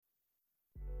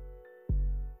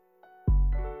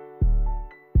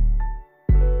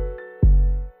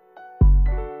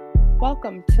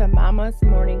Welcome to Mama's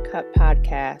Morning Cup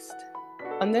podcast.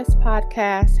 On this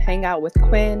podcast, hang out with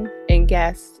Quinn and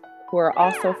guests who are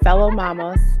also fellow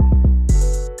mamas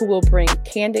who will bring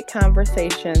candid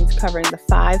conversations covering the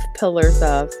 5 pillars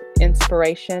of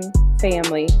inspiration,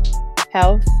 family,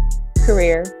 health,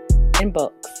 career, and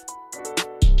books.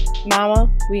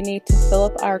 Mama, we need to fill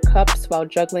up our cups while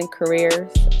juggling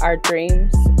careers, our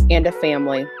dreams, and a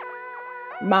family.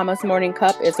 Mama's Morning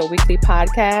Cup is a weekly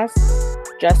podcast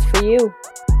just for you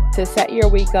to set your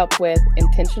week up with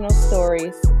intentional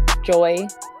stories, joy,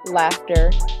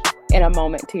 laughter, and a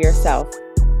moment to yourself.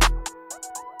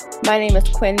 My name is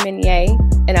Quinn Minier,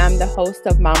 and I'm the host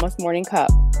of Mama's Morning Cup.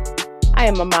 I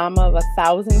am a mama of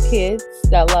 1,000 kids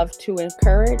that love to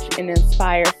encourage and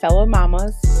inspire fellow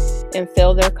mamas and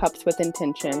fill their cups with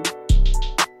intention.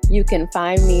 You can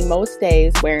find me most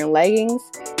days wearing leggings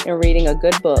and reading a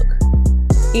good book.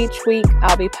 Each week,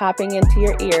 I'll be popping into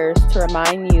your ears to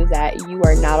remind you that you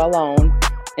are not alone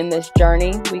in this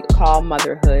journey we call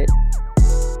motherhood.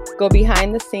 Go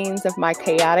behind the scenes of my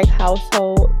chaotic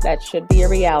household that should be a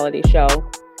reality show,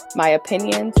 my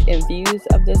opinions and views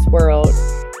of this world,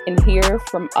 and hear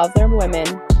from other women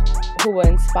who will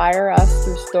inspire us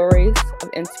through stories of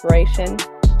inspiration,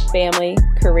 family,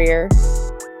 career,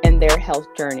 and their health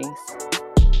journeys.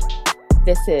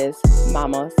 This is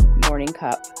Mama's Morning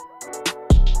Cup.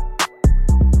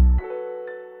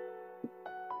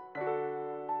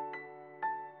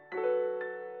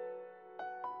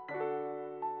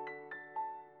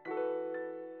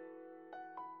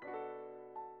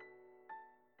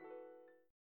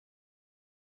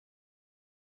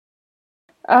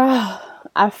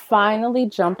 I finally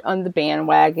jumped on the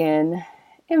bandwagon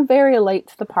and very late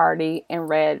to the party and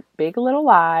read Big Little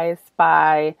Lies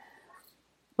by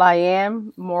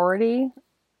Liane Moriarty.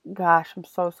 Gosh, I'm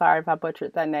so sorry if I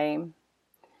butchered that name.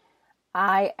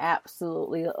 I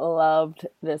absolutely loved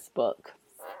this book.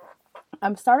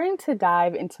 I'm starting to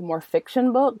dive into more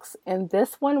fiction books, and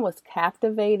this one was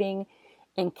captivating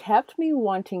and kept me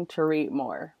wanting to read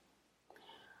more.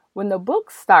 When the book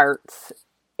starts,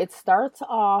 it starts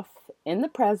off in the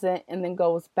present and then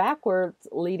goes backwards,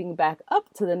 leading back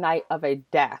up to the night of a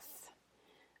death.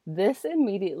 This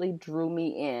immediately drew me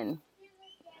in.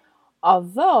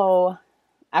 Although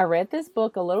I read this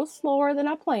book a little slower than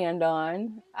I planned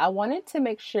on, I wanted to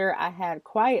make sure I had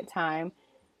quiet time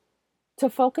to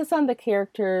focus on the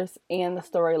characters and the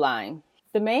storyline.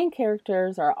 The main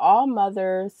characters are all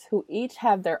mothers who each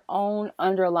have their own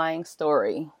underlying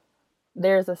story.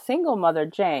 There's a single mother,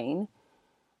 Jane,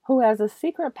 who has a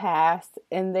secret past,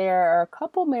 and there are a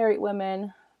couple married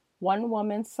women, one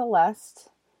woman, Celeste,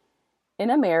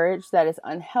 in a marriage that is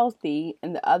unhealthy,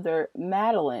 and the other,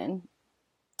 Madeline,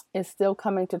 is still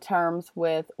coming to terms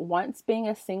with once being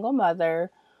a single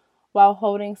mother while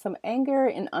holding some anger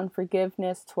and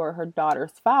unforgiveness toward her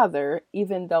daughter's father,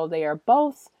 even though they are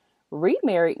both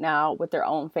remarried now with their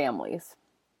own families.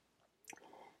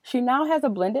 She now has a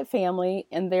blended family,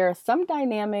 and there are some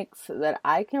dynamics that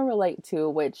I can relate to,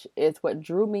 which is what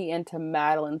drew me into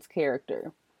Madeline's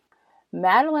character.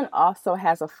 Madeline also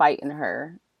has a fight in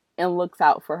her and looks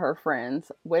out for her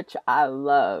friends, which I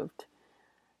loved.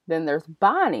 Then there's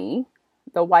Bonnie,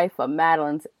 the wife of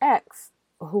Madeline's ex,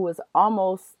 who is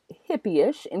almost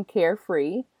hippie-ish and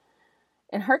carefree,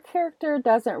 and her character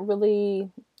doesn't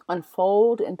really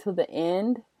unfold until the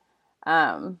end.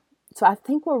 So I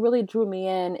think what really drew me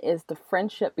in is the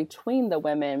friendship between the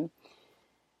women.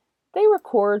 They were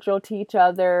cordial to each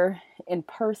other in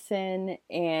person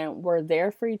and were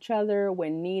there for each other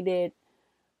when needed.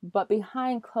 But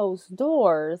behind closed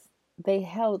doors, they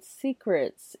held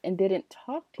secrets and didn't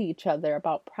talk to each other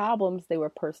about problems they were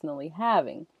personally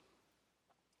having.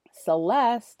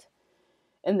 Celeste,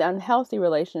 in the unhealthy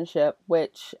relationship,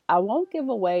 which I won't give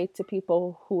away to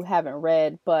people who haven't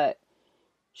read, but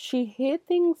she hid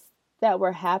things that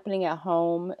were happening at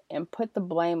home and put the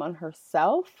blame on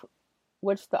herself,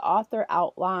 which the author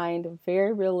outlined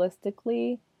very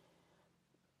realistically.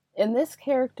 In this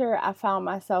character, I found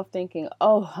myself thinking,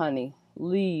 oh, honey,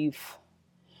 leave.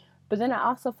 But then I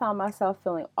also found myself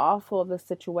feeling awful of the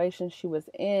situation she was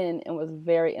in and was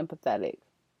very empathetic.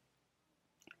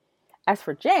 As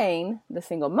for Jane, the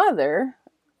single mother,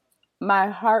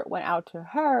 my heart went out to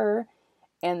her,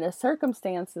 and the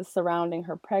circumstances surrounding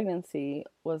her pregnancy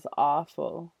was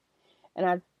awful.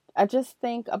 And I just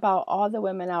think about all the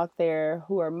women out there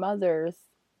who are mothers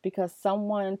because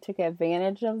someone took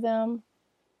advantage of them.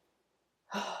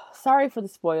 Sorry for the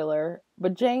spoiler,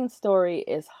 but Jane's story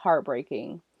is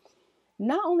heartbreaking.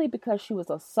 Not only because she was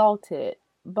assaulted,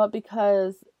 but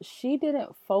because she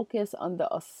didn't focus on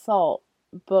the assault,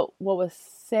 but what was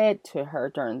said to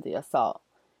her during the assault.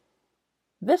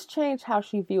 This changed how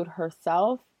she viewed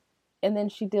herself, and then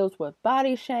she deals with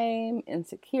body shame,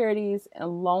 insecurities,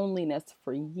 and loneliness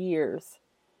for years.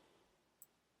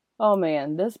 Oh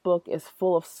man, this book is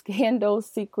full of scandals,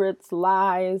 secrets,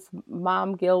 lies,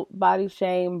 mom guilt, body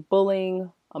shame,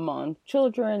 bullying among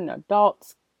children,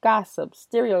 adults, gossip,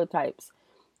 stereotypes,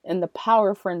 and the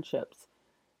power of friendships.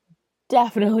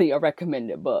 Definitely a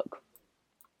recommended book.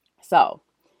 So,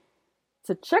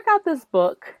 to check out this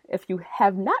book, if you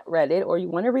have not read it or you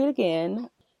want to read again,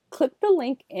 click the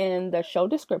link in the show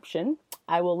description.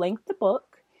 I will link the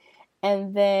book.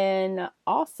 And then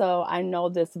also, I know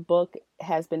this book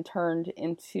has been turned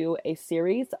into a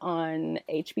series on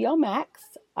HBO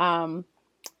Max.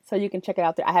 So you can check it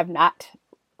out there. I have not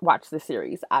watched the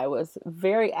series. I was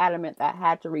very adamant that I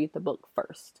had to read the book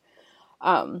first.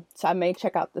 So I may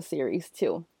check out the series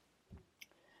too.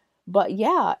 But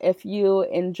yeah, if you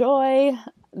enjoy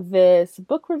this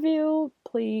book review,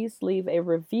 please leave a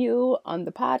review on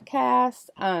the podcast,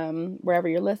 wherever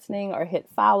you're listening, or hit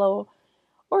follow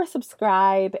or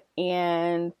subscribe,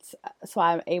 and so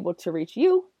I'm able to reach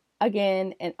you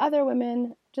again and other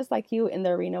women just like you in the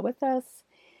arena with us.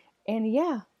 And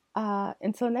yeah,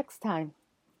 until next time,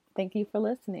 thank you for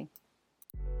listening.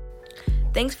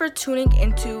 Thanks for tuning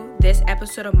into this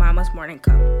episode of Mama's Morning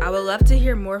Cup. I would love to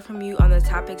hear more from you on the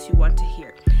topics you want to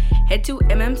hear. Head to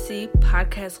MMC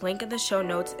Podcast link in the show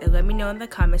notes and let me know in the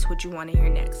comments what you want to hear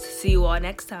next. See you all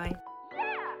next time.